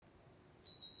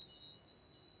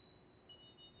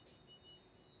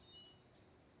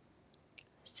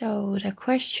So, the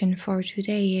question for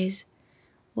today is,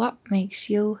 what makes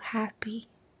you happy?